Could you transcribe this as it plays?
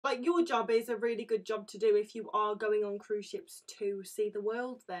like your job is a really good job to do if you are going on cruise ships to see the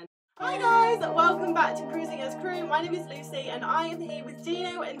world then. Hi guys, welcome back to Cruising as Crew. My name is Lucy and I am here with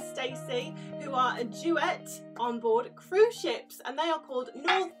Dino and Stacey, who are a duet on board cruise ships, and they are called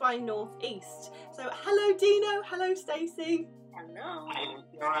North by Northeast. So hello Dino, hello Stacey. Hello.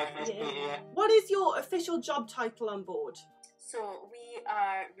 You're right, nice to be here. What is your official job title on board? So we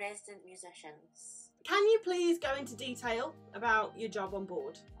are resident musicians. Can you please go into detail about your job on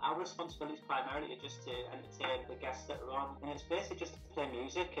board? Our responsibility is primarily just to entertain the guests that are on, and it's basically just to play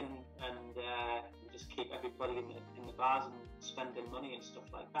music and just keep everybody in the bars and spending money and stuff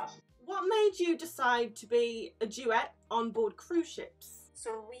like that. What made you decide to be a duet on board cruise ships?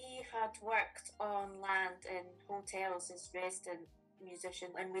 So we had worked on land in hotels as resident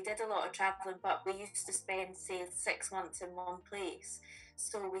musicians, and we did a lot of travelling, but we used to spend, say, 6 months in one place.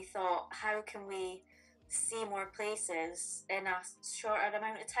 So we thought, how can we see more places in a shorter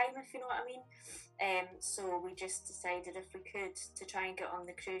amount of time, if you know what I mean? So we just decided if we could to try and get on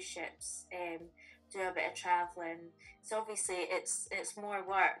the cruise ships, do a bit of travelling. So obviously it's more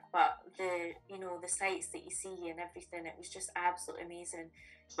work, but the sights that you see and everything, it was just absolutely amazing.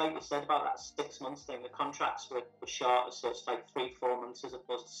 It's like you said about that 6 months thing. The contracts were shorter, so it's like 3-4 months as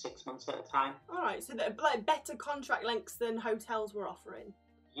opposed to 6 months at a time. All right, so they're like better contract lengths than hotels were offering.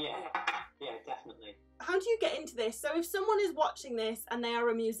 Yeah, definitely. How do you get into this? So if someone is watching this and they are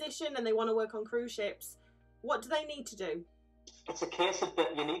a musician and they want to work on cruise ships, what do they need to do? It's a case of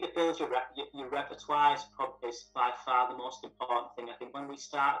that you need to build your repertoire is by far the most important thing. I think when we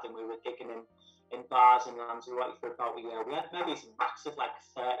started and we were gigging in bars in Lanzarote for about a year, we had maybe a max of like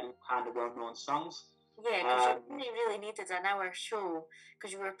 30 kind of well-known songs. Yeah, because you only really needed an hour show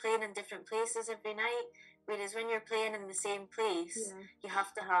because you were playing in different places every night. Whereas when you're playing in the same place, you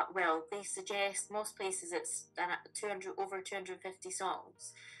have to have, well, they suggest most places it's over 250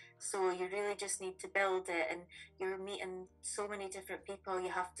 songs. So you really just need to build it, and you're meeting so many different people.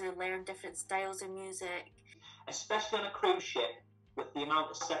 You have to learn different styles of music. Especially on a cruise ship, with the amount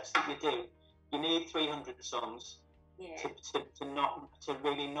of sets that you do, you need 300 songs to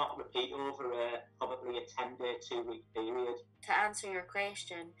really not repeat over probably a 10-day, 2-week period. To answer your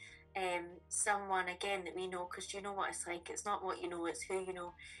question, someone again that we know, because you know what it's like, it's not what you know, it's who you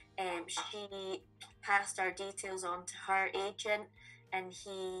know. She passed our details on to her agent, and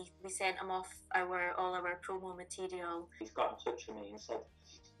we sent him off all our promo material. He's got in touch with me and said,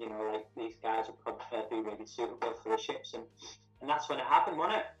 like, these guys will probably be really suitable for the ships, and that's when it happened,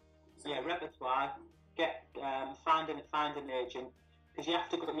 wasn't it? Yeah, repertoire. Find an agent, because you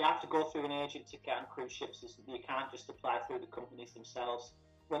have to go through an agent to get on cruise ships. You can't just apply through the companies themselves.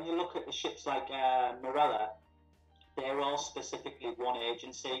 When you look at the ships like Marella, they're all specifically one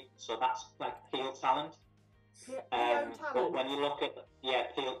agency, so that's like Peel Talent. But when you look at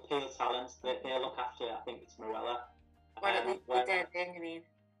Peel Talent, they look after, I think it's Marella. Well, at least they did anyway.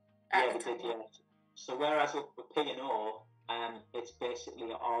 Yeah, they did, yeah. So whereas with P&O, it's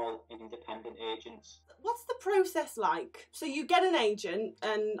basically all independent agents. What's the process like? So you get an agent,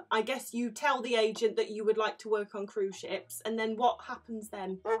 and I guess you tell the agent that you would like to work on cruise ships, and then what happens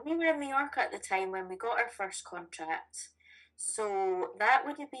then? Well, we were in Mallorca at the time when we got our first contract. So that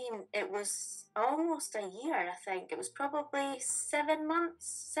would have been, it was almost a year, I think. It was probably 7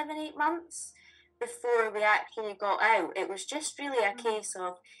 months, 7-8 months before we actually got out. It was just really a case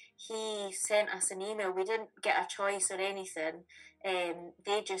of, he sent us an email. We didn't get a choice or anything.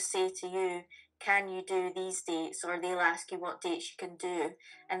 They just say to you, can you do these dates? Or they'll ask you what dates you can do,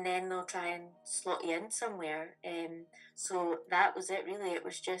 and then they'll try and slot you in somewhere. So that was it really. It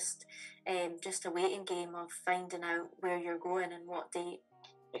was just a waiting game of finding out where you're going and what date.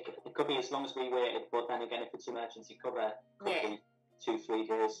 It could be as long as we waited, but then again, if it's emergency cover, it could be 2-3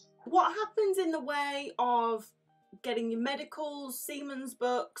 days. What happens in the way of getting your medicals, seaman's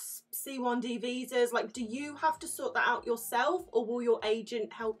books, C1D visas? Like, do you have to sort that out yourself, or will your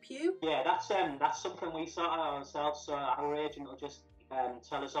agent help you? Yeah, that's something we sort out ourselves. So our agent will just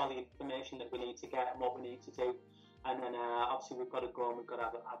tell us all the information that we need to get and what we need to do, and then obviously we've got to go and we've got to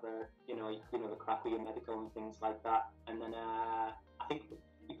have a the crack with your medical and things like that, and then I think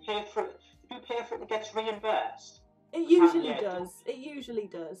you pay for it. If you pay for it, it gets reimbursed. It usually does. It usually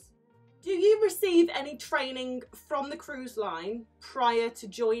does. Do you receive any training from the cruise line prior to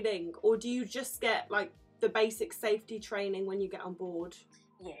joining, or do you just get like the basic safety training when you get on board?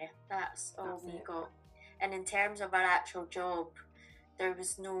 Yeah, that's all we got. And in terms of our actual job, there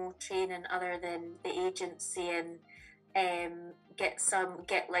was no training other than the agent saying, get some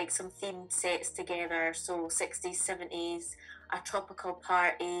themed sets together, so 60s, 70s, a tropical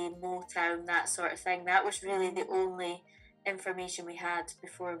party, Motown, that sort of thing. That was really the only information we had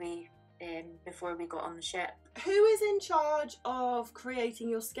before we got on the ship. Who is in charge of creating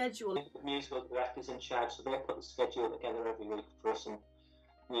your schedule? The musical director's in charge, so they put the schedule together every week for us, and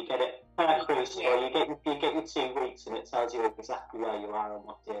you get it per cruise, so you get your 2 weeks, and it tells you exactly where you are on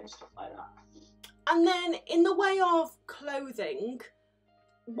what day and stuff like that. And then, in the way of clothing,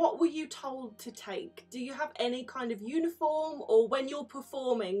 what were you told to take? Do you have any kind of uniform, or when you're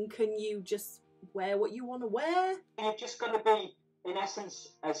performing, can you just wear what you want to wear? You've just got to be, in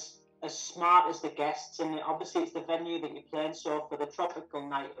essence, as smart as the guests, and obviously it's the venue that you're playing. So for the tropical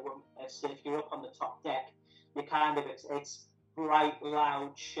night, so if you're up on the top deck, you kind of it's bright,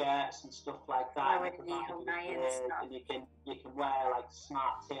 loud shirts and stuff like that. And you can wear like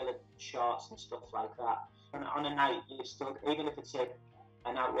smart tailored shorts and stuff like that. And on a night, you still, even if it's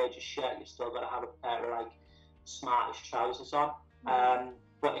an outrageous shirt, you've still got to have a pair of like smartish trousers on.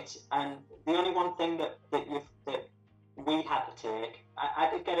 But and the only one thing that we had to take, I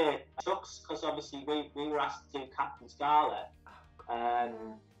did get a tux, because obviously we were asked to do Captain's Gala.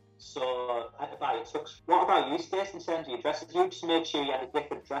 So I had to buy a tux. What about you, Stacey, in terms of your dresses? You just made sure you had a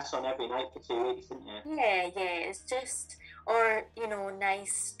different dress on every night for 2 weeks, didn't you? Yeah, it's just, or, you know,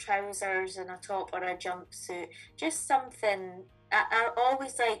 nice trousers and a top or a jumpsuit. Just something. I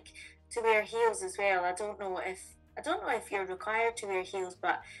always like to wear heels as well. I don't know if you're required to wear heels,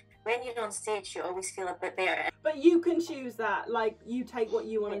 but when you're on stage, you always feel a bit better. But you can choose that, like, you take what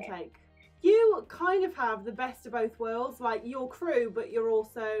you want to take. You kind of have the best of both worlds, like your crew, but you're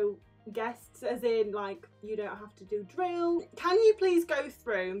also guests, as in, like, you don't have to do drill. Can you please go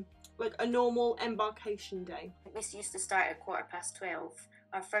through, like, a normal embarkation day? We used to start at 12:15.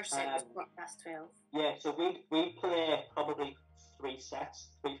 Our first set was 12:15. Yeah, so we play probably 3 sets,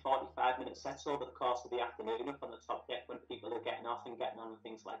 3 45-minute sets over the course of the afternoon up on the top deck when people are getting off and getting on and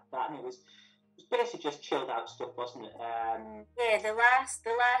things like that. And it was basically just chilled out stuff, wasn't it? Yeah, the last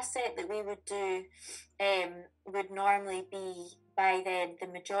set that we would do would normally be, by then the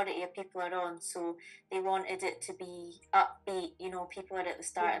majority of people are on, so they wanted it to be upbeat, you know, people are at the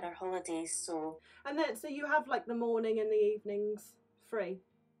start of their holidays, so. And then, so you have like the morning and the evenings free?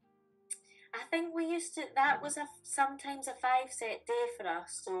 I think we used to, that was sometimes a 5-set day for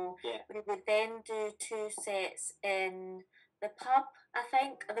us, so we would then do 2 sets in the pub, I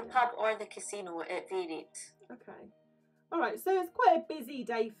think, the pub or the casino, it varied. Okay. Alright, so it's quite a busy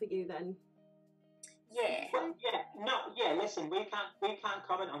day for you then? Yeah. Well, listen, we can't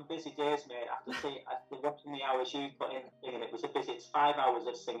comment on busy days, mate. I have to say, watching the hours you put in, it's 5 hours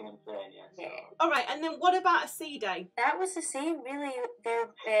of singing and playing, So. Alright, and then what about a sea day? That was the same, really.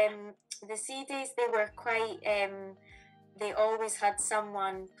 The sea days, they were quite, they always had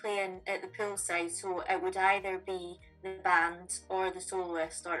someone playing at the poolside, so it would either be the band or the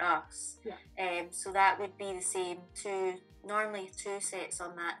soloist or us. So that would be the same, normally 2 sets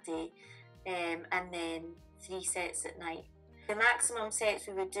on that day, and then 3 sets at night. The maximum sets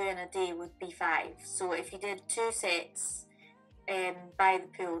we would do in a day would be 5. So if you did 2 sets by the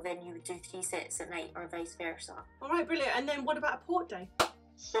pool, then you would do 3 sets at night, or vice versa. Alright, brilliant. And then what about a port day?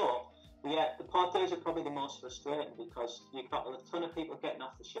 So, the port days are probably the most frustrating, because you've got a ton of people getting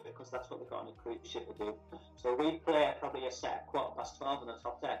off the ship, because that's what they've got on a cruise ship to do. So we play probably a set at 12:15 on the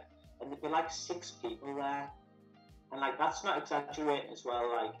top deck, and there'd be like 6 people there. And like, that's not exaggerating as well.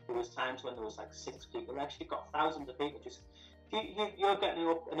 Like, there was times when there was like 6 people. They actually got thousands of people. Just you're getting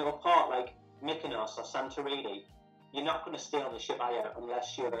into a port like Mykonos or Santorini, you're not going to stay on the ship, are you,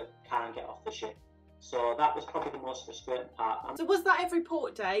 unless you can't get off the ship. So that was probably the most frustrating part. So was that every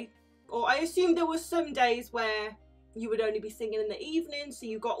port day? Or I assume there were some days where you would only be singing in the evening, so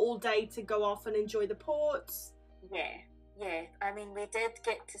you got all day to go off and enjoy the ports? Yeah. I mean, we did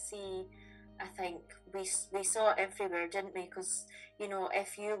get to see, I think, we saw it everywhere, didn't we? Because, you know,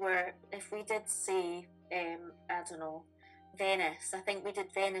 if we did see, I don't know, Venice, I think we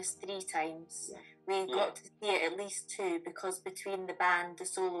did Venice 3 times. We got to see it at least 2, because between the band, the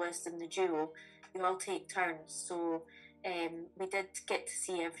soloist and the duo, we all take turns. So we did get to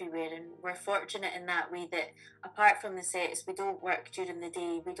see everywhere, and we're fortunate in that way that apart from the sets, we don't work during the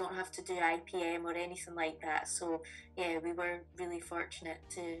day, we don't have to do IPM or anything like that. So yeah, we were really fortunate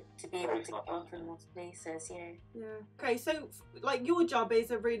to be able to get off in most places. Okay, so like, your job is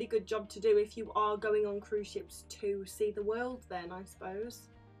a really good job to do if you are going on cruise ships to see the world then, I suppose.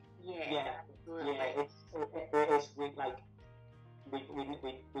 Absolutely. It is.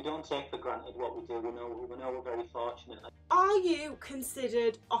 We don't take for granted what we do. We know we're very fortunate. Are you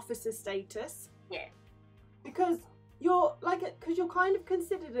considered officer status? Yeah. Because you're kind of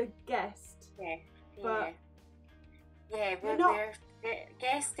considered a guest. We're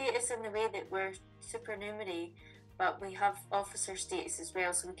guest status in the way that we're supernumerary, but we have officer status as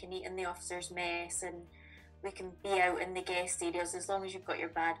well, so we can eat in the officer's mess and we can be out in the guest areas as long as you've got your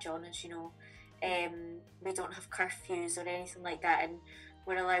badge on, as you know. We don't have curfews or anything like that, and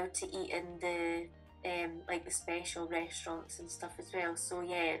we're allowed to eat in the like the special restaurants and stuff as well. So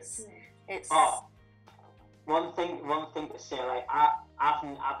yeah, it's. Oh, one thing to say, like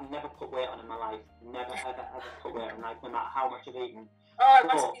I've never put weight on in my life. Never ever put weight on, like no matter how much I've eaten. Oh, it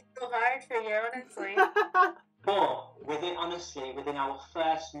must be so hard for you, honestly. But within our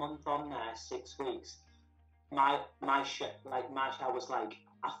first month on there, 6 weeks, my show was like,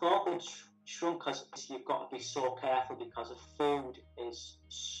 I thought they'd shrunk because you've got to be so careful because the food is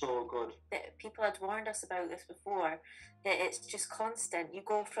so good. People had warned us about this before, that it's just constant. You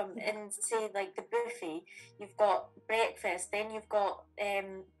go from, in say like the buffet, you've got breakfast, then you've got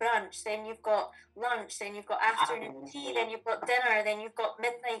brunch, then you've got lunch, then you've got afternoon tea, then you've got dinner, then you've got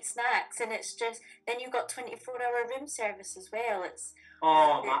midnight snacks, and it's just, then you've got 24-hour room service as well. It's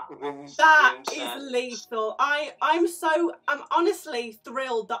that is lethal. I'm honestly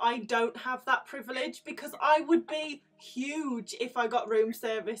thrilled that I don't have that privilege, because I would be huge if I got room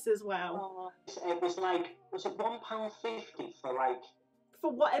service as well. It was like, was it £1.50 for like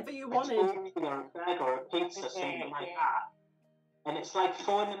for whatever you wanted, or a burger or a pizza, something like that? And it's like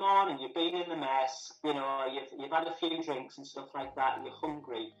 4 in the morning. You've been in the mess, you know, you've had a few drinks and stuff like that. And you're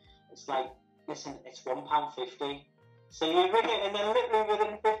hungry. It's like, listen, it's £1.50. So you ring it, and then literally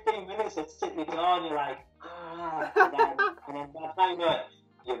within 15 minutes, it's sitting at the door, and you're like, and then by the time you know it,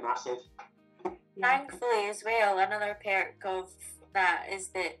 you're massive. Thankfully, as well, another perk of that is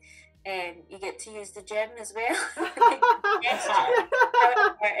that you get to use the gym as well. However,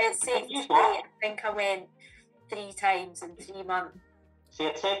 it's safe to say, I think I went 3 times in 3 months. So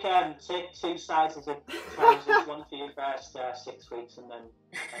you take 2 sizes of trousers, one for your first 6 weeks, and then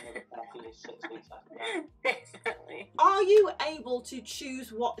another pair for your 6 weeks after that. Definitely. Are you able to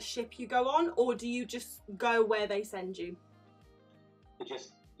choose what ship you go on, or do you just go where they send you?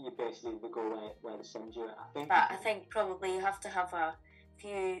 You basically go where they send you, I think. But I think probably you have to have a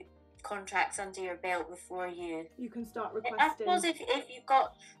few contracts under your belt before you can start requesting. I suppose if you've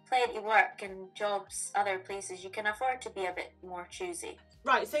got plenty of work and jobs other places, you can afford to be a bit more choosy.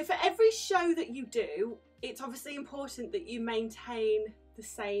 Right, so for every show that you do, it's obviously important that you maintain the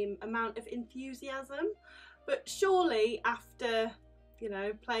same amount of enthusiasm, but surely after, you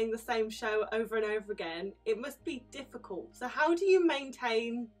know, playing the same show over and over again, it must be difficult. So how do you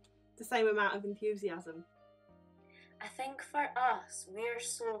maintain the same amount of enthusiasm? I think for us, we're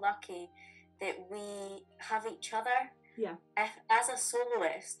so lucky that we have each other. Yeah. As a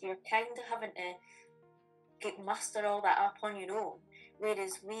soloist, you're kind of having to muster all that up on your own,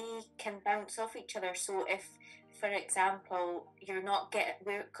 whereas we can bounce off each other. So if, for example, you're not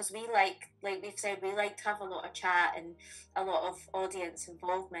because we like we've said, we like to have a lot of chat and a lot of audience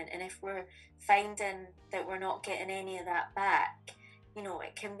involvement, and if we're finding that we're not getting any of that back, you know,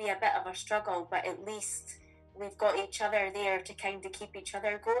 it can be a bit of a struggle, but at least we've got each other there to kind of keep each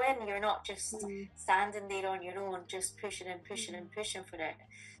other going. You're not just standing there on your own, just pushing and pushing and pushing for it.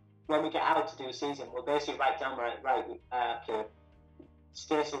 When we get out to do a season, we'll basically write down, okay,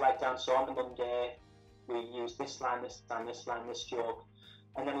 Stacey will write down, so on the Monday, we use this line, this line, this line, this joke,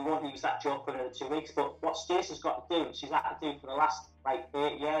 and then we won't use that joke for another 2 weeks. But what Stacey's got to do, she's had to do for the last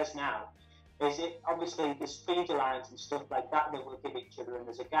 8 years now, is it obviously there's feeder lines and stuff like that we'll give each other, and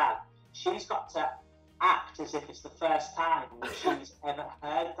there's a gag. She's got to act as if it's the first time that she's ever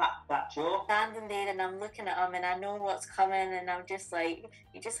heard that joke. Standing there and I'm looking at him and I know what's coming, and I'm just like,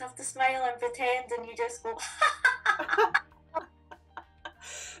 you just have to smile and pretend, and you just go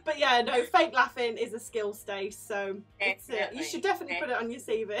But yeah, no, fake laughing is a skill, Stace, so you should definitely put it on your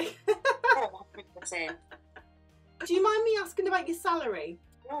CV. 100%. Do you mind me asking about your salary?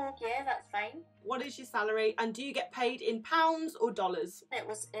 Oh, yeah, that's fine. What is your salary, and do you get paid in pounds or dollars? It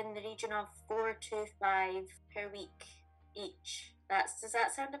was in the region of 425 per week each. Does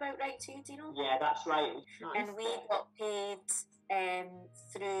that sound about right to you, Dino? Yeah, that's right. Nice. And we got paid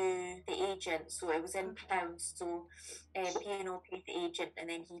through the agent, so it was in pounds. So P&O paid the agent, and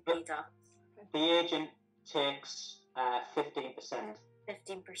then he paid us. The agent takes 15%.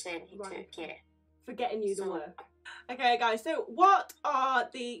 15% he took, yeah. For getting you the work. Okay, guys, so what are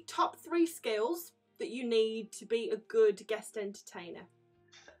the top 3 skills that you need to be a good guest entertainer?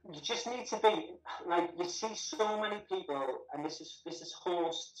 You just need to be, like, you see so many people, and this is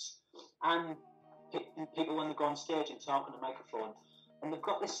hosts and people when they go on stage and talk on the microphone, and they've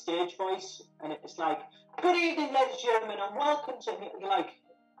got this stage voice, and it's like, good evening, ladies and gentlemen, and welcome to,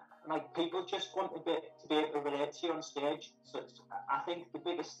 like people just want to be able to relate to you on stage. So I think the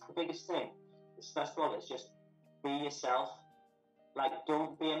biggest thing is, first of all, it's just be yourself. Like,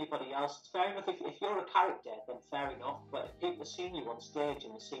 don't be anybody else. It's fair enough if you're a character, then fair enough. But if people are seeing you on stage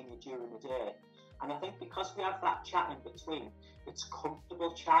and they're seeing you during the day, and I think because we have that chat in between, it's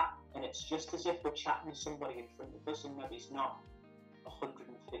comfortable chat, and it's just as if we're chatting to somebody in front of us, and maybe it's not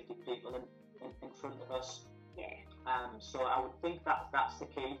 150 people in front of us. Yeah. So I would think that's the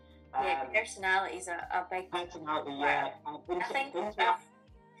key. Yeah, personality's a big personality. Yeah. I think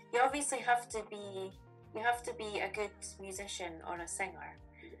you obviously have to be a good musician or a singer.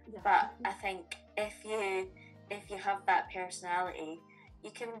 Yeah. But I think if you have that personality,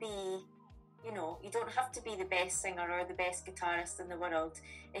 you can be, you know, you don't have to be the best singer or the best guitarist in the world.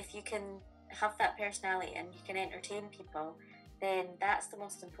 If you can have that personality and you can entertain people, then that's the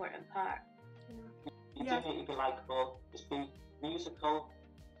most important part. You do need to be likeable, just be musical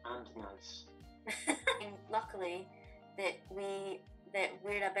and nice. And luckily that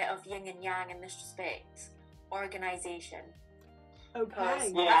we're a bit of yin and yang in this respect. Organisation.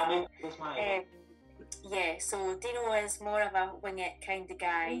 Okay. Yeah, I mean, that's my yeah, so Dino is more of a wing it kind of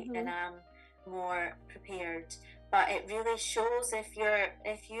guy, and I'm more prepared. But it really shows if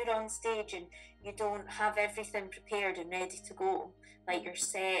you're on stage and you don't have everything prepared and ready to go, like your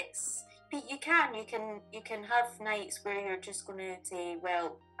sets. But you can have nights where you're just going to say,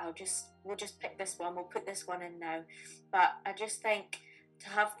 well, we'll just pick this one, we'll put this one in now. But I just think to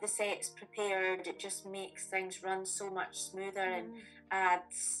have the sets prepared, it just makes things run so much smoother and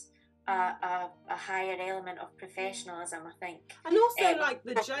adds a higher element of professionalism, I think. And also like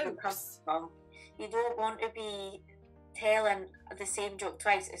the jokes. You don't want to be telling the same joke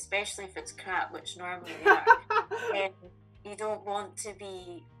twice, especially if it's crap, which normally they are. You don't want to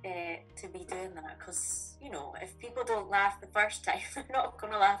be doing that, because, you know, if people don't laugh the first time, they're not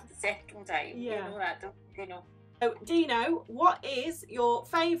going to laugh the second time. Yeah. You know that, don't you know? So, Dino, what is your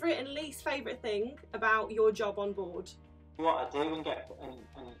favourite and least favourite thing about your job on board? What I do and get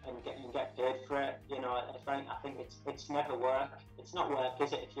paid for it, you know. I think it's never work. It's not work,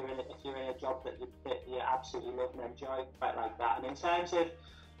 is it? If you're in a job that you absolutely love and enjoy, quite like that. And in terms of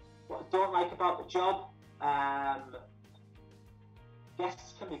what I don't like about the job,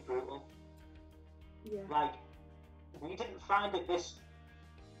 guests can be brutal. Yeah. Like, we didn't find it this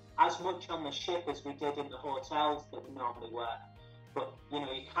as much on the ship as we did in the hotels that we normally were. But, you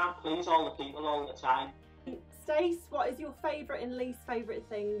know, you can't please all the people all the time. Stace, what is your favourite and least favourite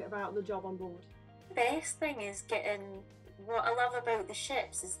thing about the job on board? The best thing is what I love about the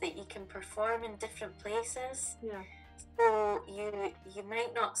ships is that you can perform in different places. Yeah. So you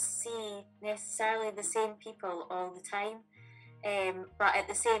might not see necessarily the same people all the time, but at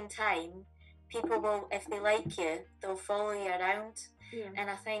the same time, people will, if they like you, they'll follow you around. Yeah.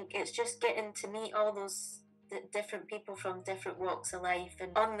 And I think it's just getting to meet all those different people from different walks of life.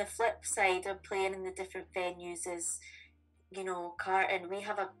 And on the flip side of playing in the different venues is, you know, Carton, we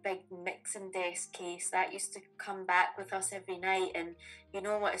have a big mixing desk case that used to come back with us every night, and you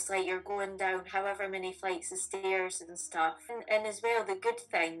know what it's like, you're going down however many flights of stairs and stuff. And as well, the good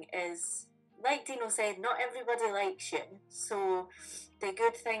thing is, like Dino said, not everybody likes you. So the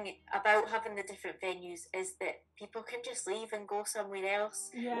good thing about having the different venues is that people can just leave and go somewhere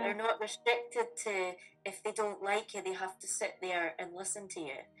else. Yeah. They're not restricted to, if they don't like you, they have to sit there and listen to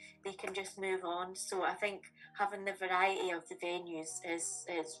you. They can just move on. So I think having the variety of the venues is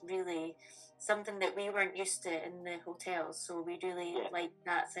really something that we weren't used to in the hotels. So we really liked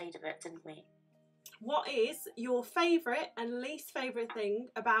that side of it, didn't we? What is your favourite and least favourite thing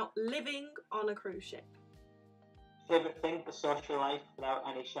about living on a cruise ship? Favourite thing, the social life, without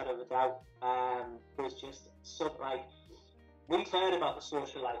any shadow of a doubt. Was just so, like, we've heard about the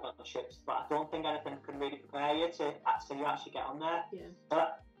social life on the ships, but I don't think anything can really prepare you to you actually get on there. Yeah.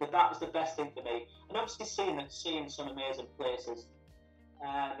 But that was the best thing for me, and obviously seeing some amazing places.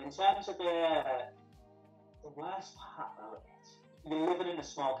 In terms of the worst part about it, you're living in a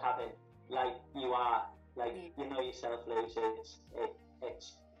small cabin, like you are, like you know yourself, Lucy.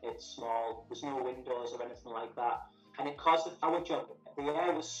 It's small. There's no windows or anything like that, and it caused our job. The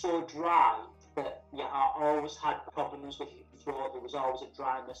air was so dry that I always had problems with your throat. There was always a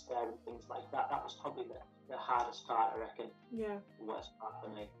dryness there and things like that. That was probably the hardest part, I reckon. Yeah. The worst part for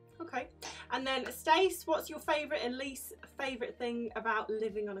me. Okay. And then, Stace, what's your favourite and least favourite thing about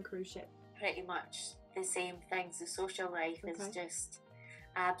living on a cruise ship? Pretty much the same things. The social life is just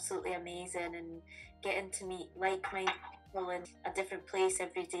absolutely amazing, and getting to meet like-minded people in a different place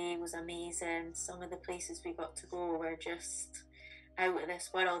every day was amazing. Some of the places we got to go were just out of this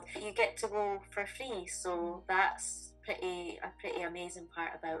world. You get to go for free, so that's a pretty amazing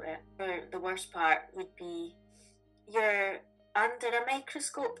part about it. Or the worst part would be you're under a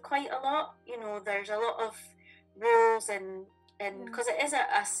microscope quite a lot. You know, there's a lot of rules and because it is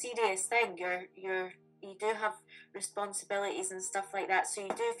a serious thing. You do have responsibilities and stuff like that, so you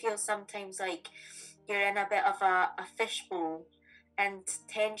do feel sometimes like you're in a bit of a fishbowl, and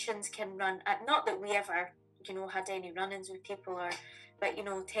tensions can run. Not that we ever, you know, had any run-ins with people, or, but you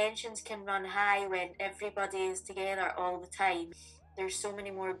know, tensions can run high when everybody is together all the time. There's so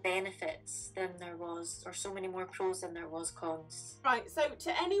many more benefits than there was, or so many more pros than there was cons. Right, so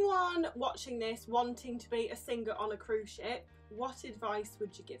to anyone watching this wanting to be a singer on a cruise ship, what advice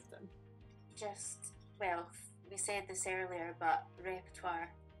would you give them? Just, well, we said this earlier, but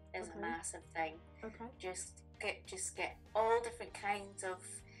repertoire is a massive thing. Okay. Just get all different kinds of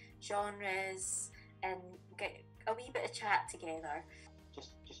genres and get a wee bit of chat together.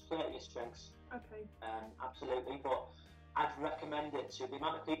 Just play to your strengths. Okay. Absolutely, but I'd recommend it to the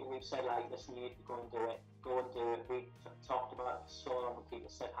amount of people we've said, like, listen, you need to go and do it. We've talked about it so long, and people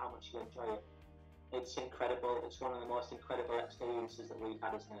said how much you enjoy it. It's incredible. It's one of the most incredible experiences that we've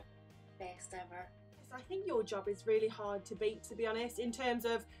had, isn't it? Best ever. I think your job is really hard to beat, to be honest, in terms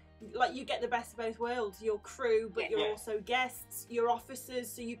of, like, you get the best of both worlds. You're crew, but you're also guests, you're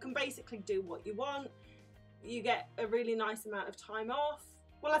officers, so you can basically do what you want. You get a really nice amount of time off.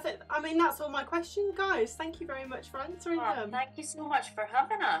 Well, I mean, that's all my questions, guys. Thank you very much for answering them. Thank you so much for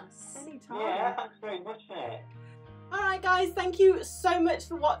having us. Anytime. Yeah, thanks very much, mate. Alright guys, thank you so much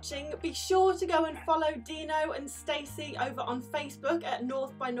for watching. Be sure to go and follow Dino and Stacey over on Facebook at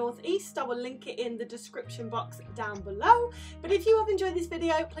North by Northeast. I will link it in the description box down below. But if you have enjoyed this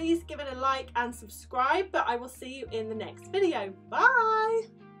video, please give it a like and subscribe. But I will see you in the next video.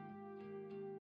 Bye!